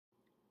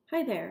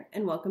Hi there,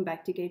 and welcome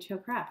back to Gage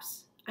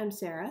Crafts. I'm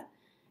Sarah,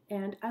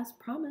 and as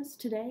promised,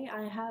 today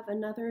I have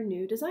another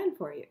new design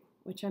for you,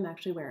 which I'm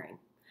actually wearing.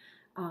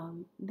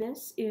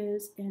 This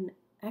is an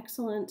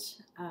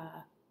excellent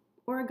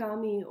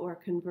origami or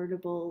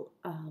convertible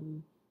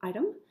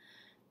item,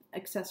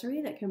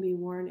 accessory that can be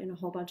worn in a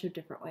whole bunch of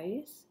different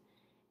ways.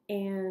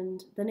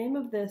 And the name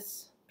of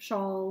this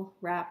shawl,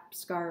 wrap,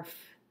 scarf,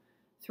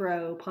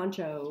 throw,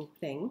 poncho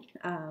thing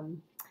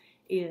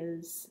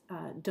is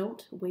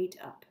Don't Wait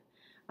Up.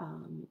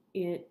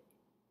 It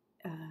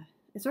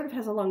sort of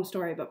has a long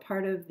story, but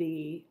part of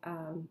the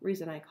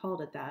reason I called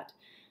it that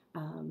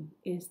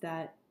is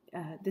that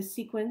this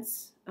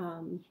sequence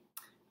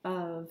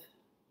of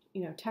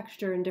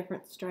texture and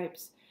different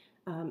stripes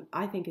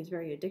I think is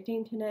very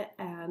addicting to knit,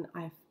 and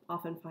I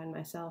often find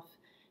myself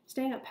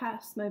staying up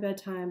past my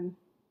bedtime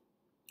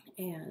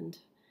and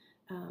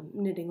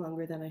knitting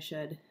longer than I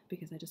should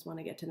because I just want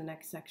to get to the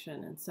next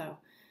section, and so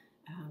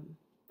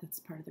that's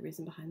part of the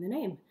reason behind the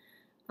name.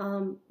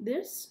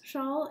 This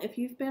shawl, if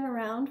you've been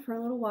around for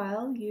a little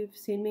while, you've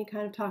seen me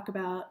kind of talk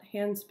about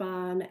hand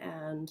spun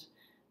and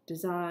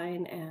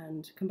design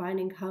and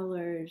combining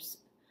colors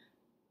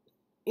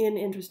in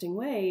interesting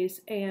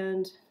ways,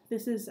 and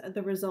this is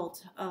the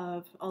result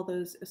of all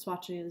those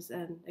swatches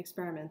and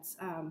experiments,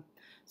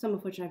 some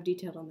of which I've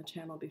detailed on the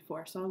channel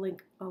before. So I'll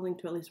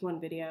link to at least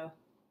one video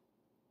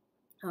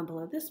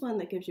below this one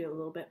that gives you a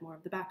little bit more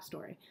of the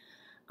backstory.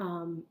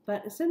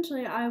 But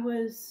essentially, I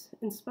was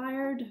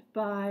inspired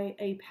by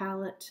a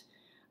palette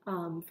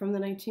from the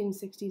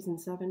 1960s and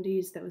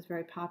 70s that was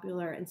very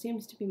popular and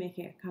seems to be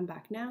making a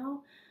comeback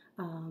now.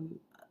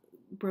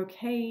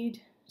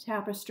 Brocade,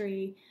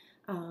 tapestry,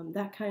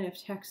 that kind of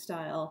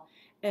textile,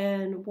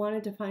 and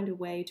wanted to find a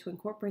way to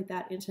incorporate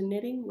that into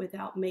knitting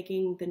without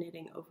making the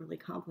knitting overly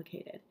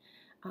complicated.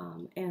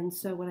 And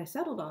so what I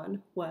settled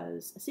on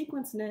was a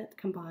sequence knit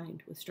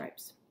combined with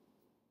stripes.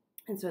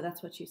 And so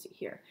that's what you see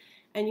here.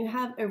 And you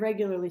have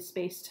irregularly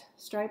spaced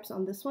stripes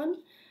on this one.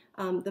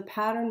 The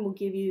pattern will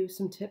give you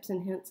some tips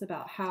and hints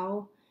about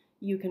how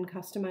you can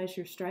customize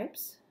your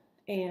stripes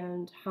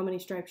and how many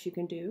stripes you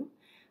can do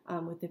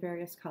with the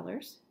various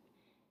colors.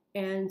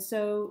 And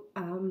so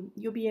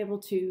you'll be able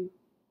to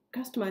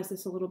customize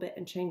this a little bit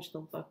and change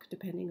the look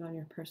depending on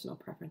your personal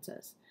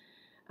preferences.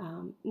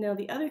 Now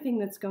the other thing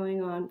that's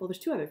going on, well, there's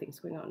two other things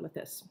going on with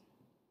this.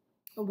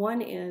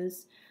 One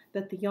is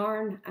that the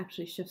yarn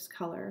actually shifts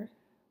color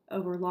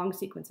over long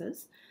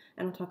sequences,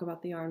 and I'll talk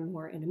about the yarn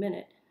more in a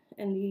minute.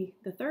 And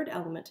the third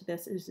element to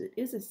this is it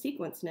is a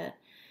sequence knit,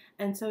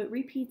 and so it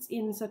repeats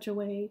in such a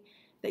way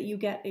that you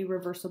get a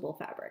reversible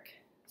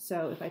fabric.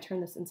 So if I turn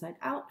this inside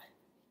out,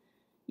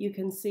 you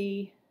can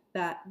see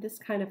that this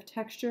kind of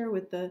texture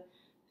with the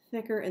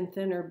thicker and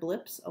thinner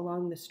blips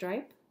along the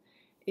stripe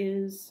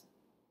is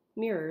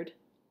mirrored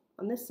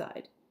on this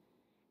side.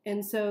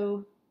 And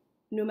so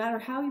no matter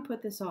how you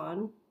put this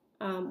on,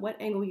 what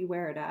angle you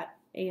wear it at,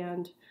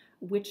 and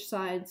which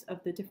sides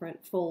of the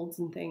different folds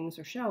and things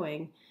are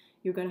showing,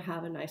 you're going to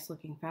have a nice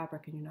looking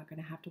fabric, and you're not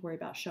going to have to worry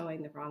about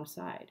showing the wrong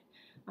side.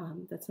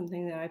 That's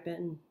something that I've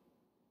been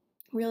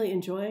really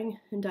enjoying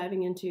and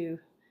diving into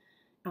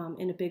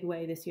in a big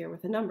way this year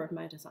with a number of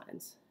my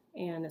designs,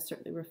 and it's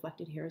certainly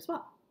reflected here as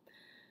well.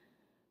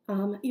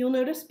 You'll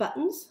notice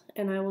buttons,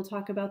 and I will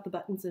talk about the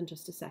buttons in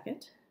just a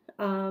second.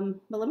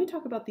 But let me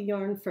talk about the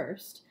yarn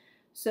first.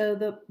 So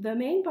the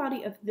main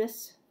body of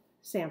this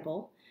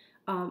sample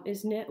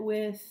is knit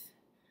with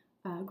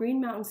Green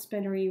Mountain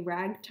Spinnery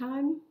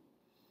Ragg-Time,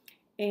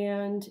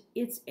 and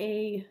it's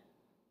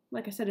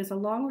like I said, it's a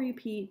long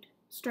repeat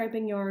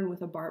striping yarn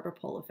with a barber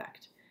pole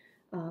effect.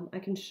 I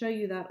can show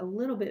you that a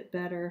little bit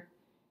better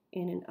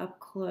in an up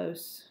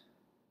close,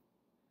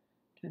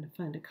 trying to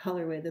find a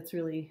colorway that's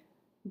really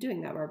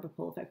doing that barber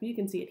pole effect, but you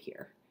can see it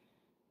here.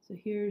 So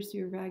here's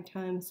your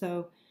Ragg-Time.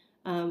 So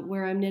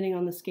where I'm knitting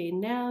on the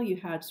skein now, you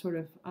had sort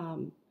of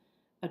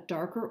a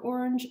darker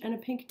orange and a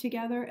pink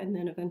together, and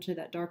then eventually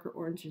that darker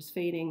orange is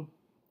fading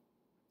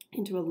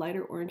into a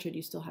lighter orange, and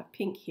you still have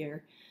pink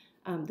here.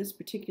 This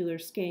particular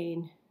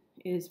skein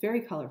is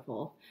very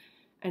colorful,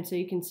 and so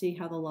you can see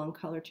how the long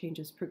color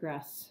changes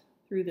progress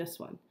through this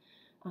one.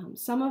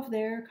 Some of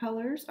their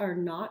colors are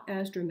not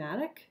as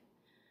dramatic.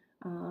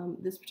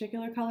 This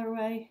particular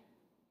colorway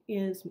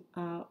is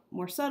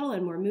more subtle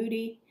and more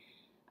moody,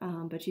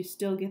 but you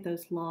still get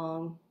those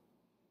long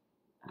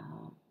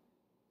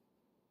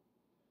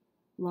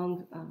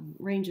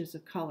ranges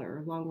of color,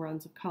 or long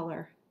runs of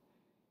color.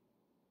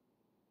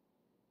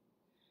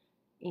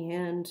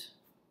 And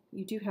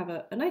you do have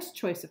a nice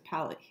choice of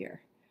palette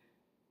here.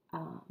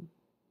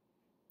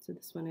 So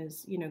this one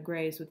is,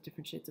 grays with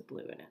different shades of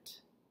blue in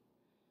it.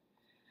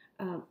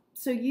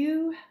 So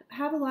you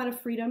have a lot of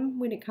freedom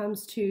when it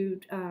comes to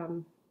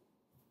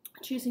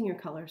choosing your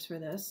colors for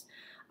this.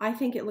 I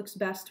think it looks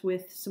best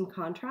with some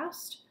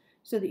contrast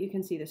so that you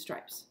can see the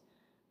stripes.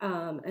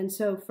 And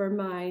so for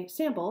my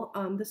sample,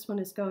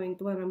 the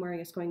one I'm wearing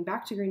is going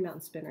back to Green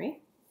Mountain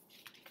Spinnery.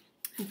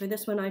 And for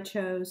this one, I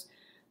chose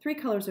 3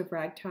 colors of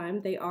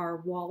Ragg-Time. They are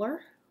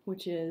Waller,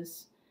 which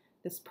is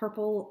this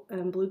purple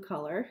and blue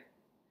color.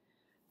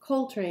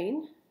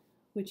 Coltrane,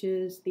 which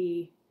is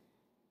the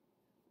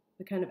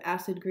kind of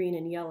acid green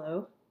and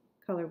yellow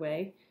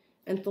colorway,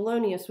 and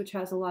Thelonious, which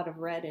has a lot of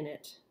red in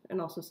it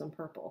and also some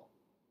purple.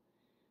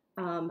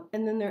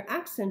 And then they're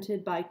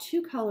accented by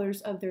two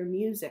colors of their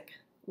music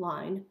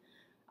line.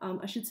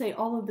 I should say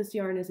all of this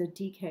yarn is a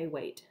DK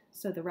weight.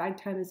 So the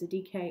Ragg-Time is a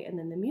DK and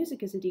then the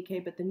music is a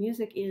DK, but the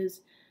music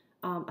is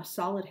a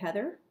solid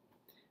heather.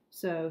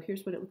 So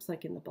here's what it looks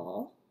like in the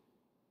ball.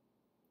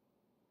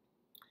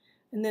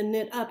 And then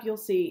knit up, you'll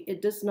see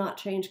it does not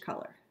change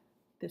color.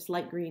 This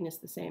light green is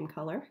the same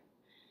color.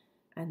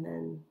 And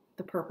then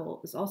the purple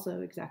is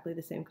also exactly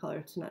the same color.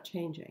 It's not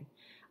changing.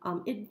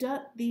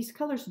 These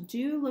colors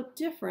do look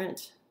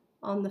different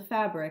on the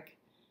fabric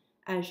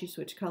as you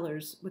switch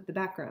colors with the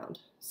background.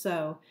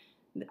 So,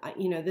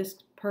 you know, this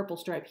purple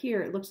stripe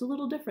here, it looks a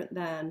little different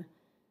than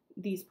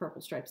these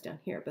purple stripes down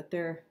here, but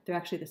they're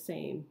actually the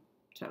same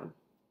tone.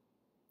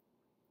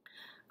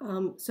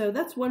 So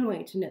that's one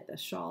way to knit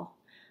this shawl.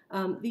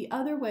 The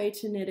other way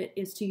to knit it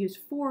is to use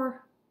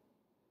 4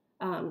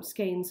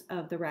 skeins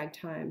of the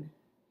Ragg-Time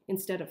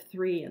instead of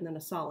 3 and then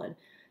a solid.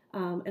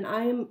 And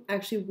I am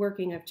actually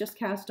working, I've just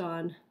cast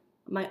on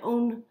my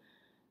own,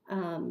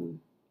 my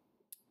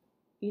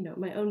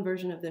own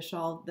version of this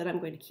shawl that I'm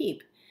going to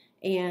keep.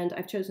 And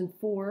I've chosen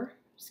 4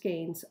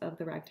 skeins of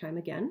the Ragg-Time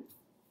again.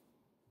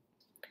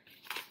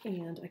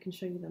 And I can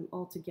show you them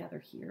all together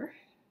here.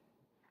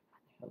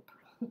 I hope.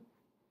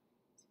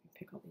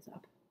 Pick all these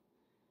up.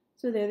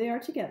 So there they are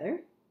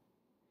together.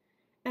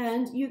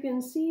 And you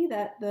can see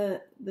that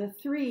the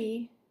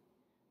 3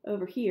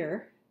 over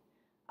here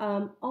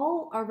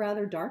all are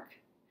rather dark,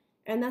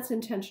 and that's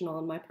intentional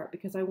on my part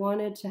because I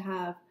wanted to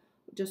have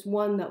just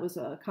one that was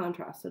a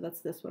contrast, so that's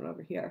this one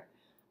over here.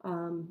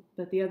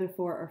 But the other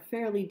 4 are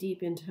fairly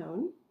deep in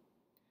tone.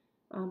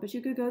 But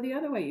you could go the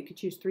other way. You could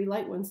choose 3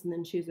 light ones and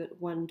then choose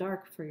 1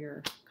 dark for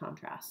your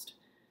contrast.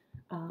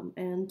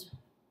 And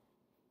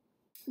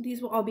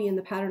these will all be in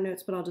the pattern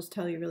notes, but I'll just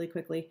tell you really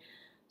quickly.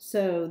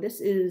 So this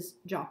is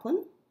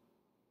Joplin.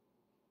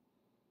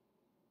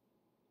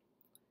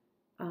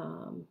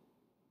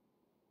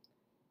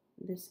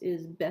 This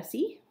is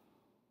Bessie,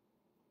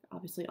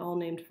 obviously all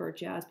named for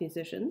jazz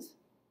musicians.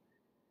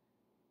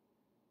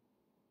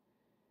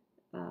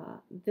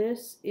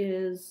 This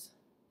is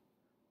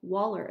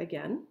Waller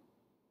again,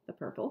 the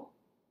purple.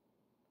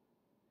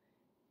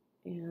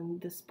 And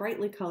this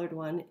brightly colored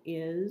one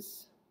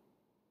is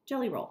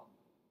Jelly Roll,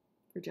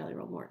 for Jelly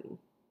Roll Morton.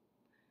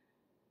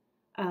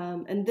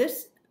 And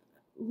this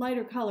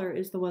lighter color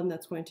is the one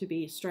that's going to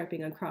be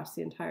striping across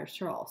the entire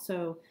shawl.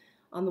 So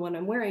on the one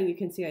I'm wearing, you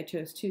can see I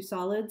chose 2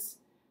 solids.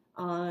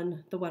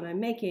 On the one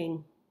I'm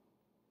making,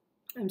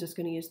 I'm just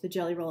going to use the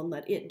Jelly Roll and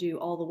let it do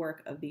all the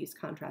work of these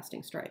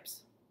contrasting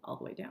stripes all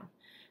the way down.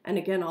 And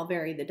again, I'll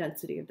vary the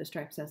density of the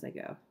stripes as I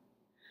go.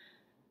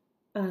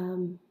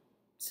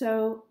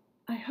 So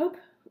I hope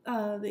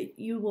that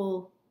you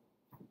will,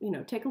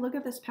 take a look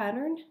at this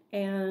pattern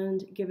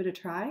and give it a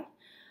try.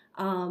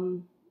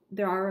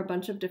 There are a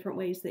bunch of different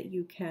ways that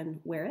you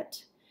can wear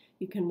it.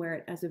 You can wear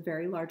it as a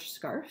very large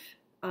scarf.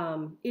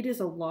 It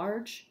is a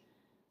large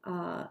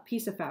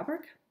piece of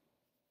fabric.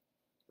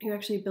 You're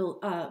actually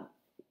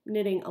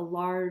knitting a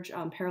large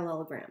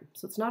parallelogram.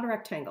 So it's not a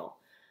rectangle.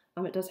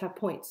 It does have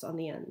points on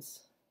the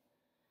ends.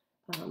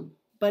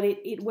 But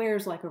it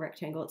wears like a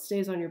rectangle. It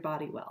stays on your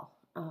body well.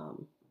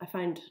 I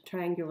find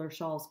triangular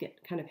shawls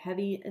get kind of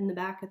heavy in the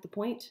back at the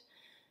point,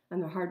 and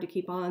they're hard to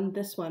keep on.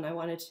 This one, I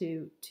wanted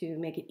to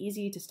make it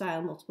easy to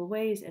style multiple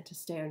ways and to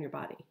stay on your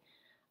body.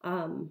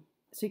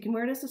 So you can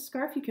wear it as a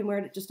scarf. You can wear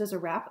it just as a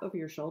wrap over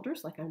your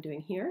shoulders like I'm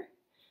doing here.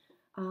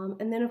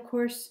 And then, of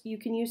course, you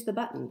can use the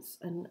buttons.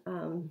 And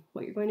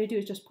what you're going to do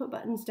is just put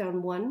buttons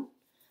down one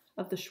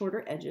of the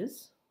shorter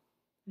edges.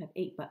 I have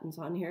 8 buttons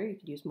on here. You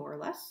could use more or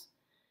less.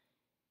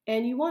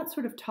 And you want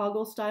sort of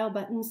toggle style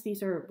buttons.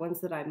 These are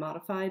ones that I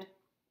modified.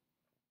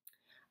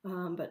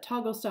 But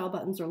toggle style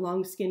buttons are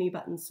long, skinny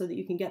buttons so that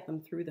you can get them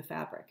through the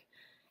fabric.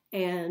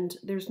 And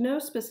there's no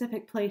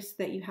specific place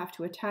that you have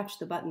to attach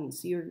the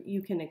buttons.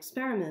 You can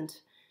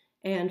experiment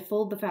and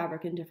fold the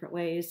fabric in different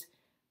ways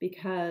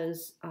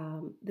because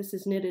this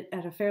is knitted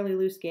at a fairly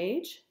loose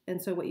gauge.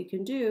 And so what you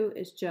can do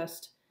is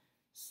just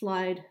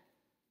slide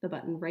the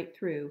button right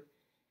through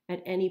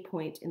at any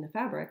point in the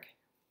fabric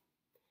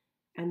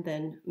and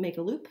then make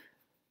a loop.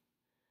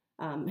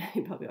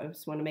 You probably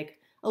always want to make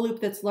a loop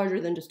that's larger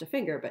than just a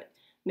finger, but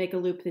make a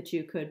loop that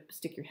you could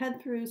stick your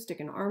head through, stick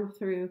an arm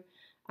through,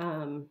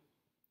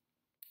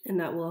 and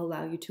that will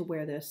allow you to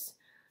wear this,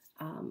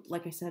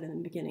 like I said in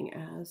the beginning,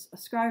 as a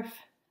scarf,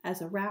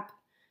 as a wrap,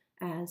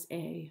 as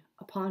a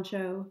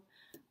poncho,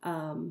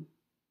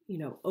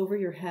 over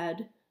your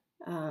head.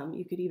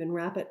 You could even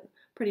wrap it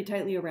pretty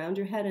tightly around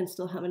your head and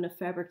still have enough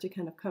fabric to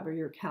kind of cover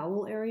your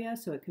cowl area,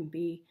 so it can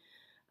be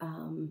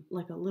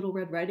like a Little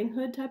Red Riding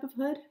Hood type of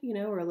hood,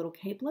 or a little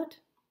capelet.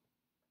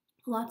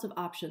 Lots of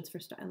options for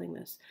styling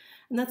this.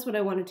 And that's what I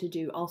wanted to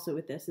do also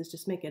with this, is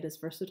just make it as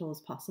versatile as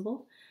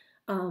possible.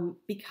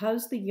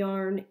 Because the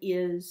yarn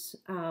is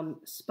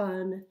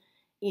spun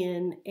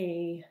in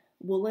a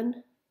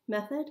woolen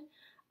method.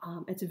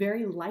 It's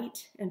very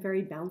light and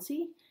very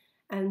bouncy,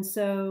 and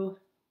so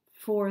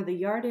for the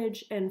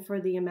yardage and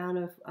for the amount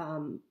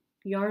of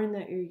yarn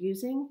that you're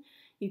using,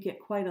 you get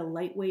quite a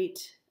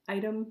lightweight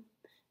item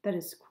that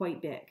is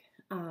quite big.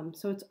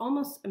 So it's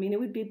almost, I mean, it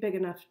would be big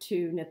enough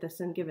to knit this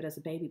and give it as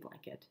a baby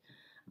blanket,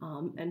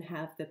 and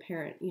have the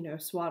parent, you know,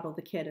 swaddle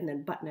the kid and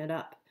then button it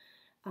up.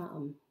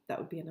 That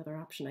would be another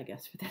option, I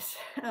guess, for this.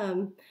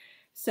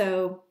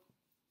 So,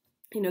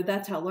 you know,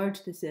 that's how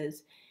large this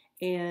is.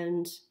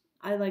 And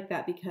I like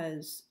that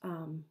because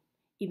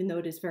even though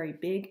it is very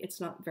big, it's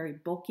not very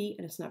bulky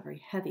and it's not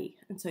very heavy.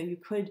 And so you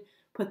could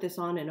put this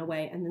on in a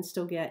way and then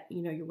still get,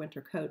 you know, your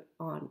winter coat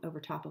on over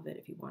top of it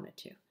if you wanted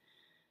to.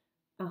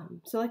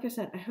 So like I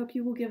said, I hope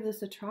you will give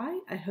this a try.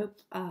 I hope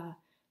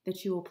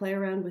that you will play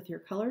around with your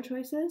color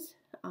choices.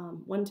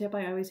 One tip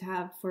I always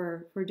have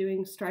for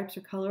doing stripes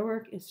or color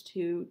work is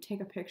to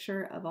take a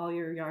picture of all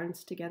your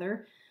yarns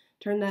together,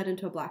 turn that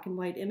into a black and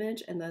white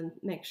image, and then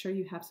make sure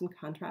you have some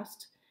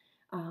contrast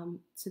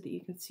so that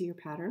you can see your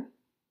pattern.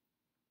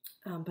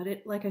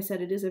 But like I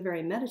said, it is a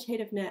very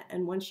meditative knit,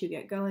 and once you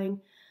get going,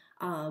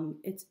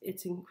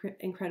 it's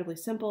incredibly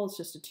simple. It's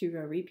just a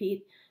 2-row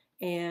repeat.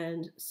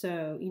 And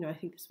so, you know, I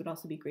think this would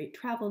also be great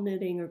travel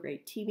knitting or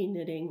great TV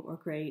knitting or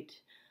great,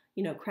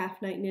 you know,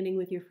 craft night knitting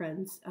with your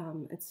friends.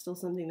 It's still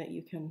something that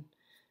you can,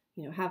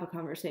 you know, have a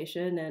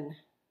conversation and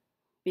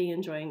be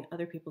enjoying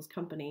other people's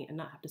company and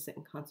not have to sit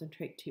and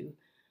concentrate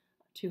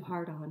too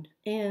hard on.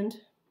 And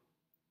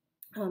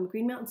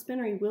Green Mountain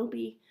Spinnery will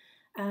be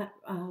at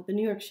the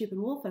New York Sheep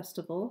and Wool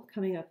Festival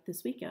coming up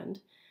this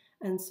weekend.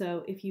 And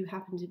so if you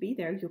happen to be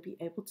there, you'll be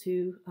able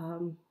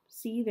to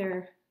see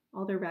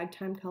all their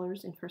Ragg-Time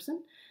colors in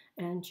person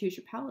and choose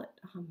your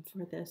palette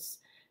for this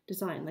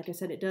design. Like I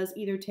said, it does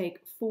either take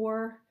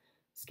 4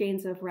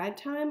 skeins of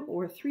Ragg-Time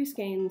or 3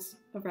 skeins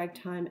of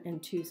Ragg-Time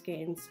and 2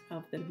 skeins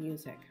of the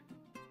music,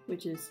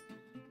 which is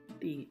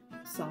the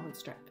solid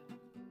stripe.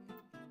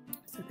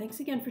 So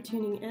thanks again for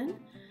tuning in.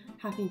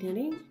 Happy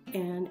knitting,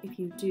 and if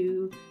you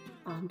do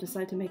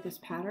decide to make this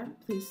pattern,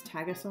 please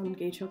tag us on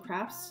Gage Hill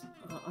Crafts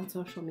on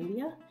social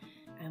media,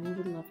 and we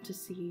would love to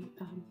see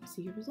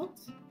your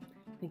results.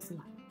 Thanks a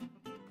lot.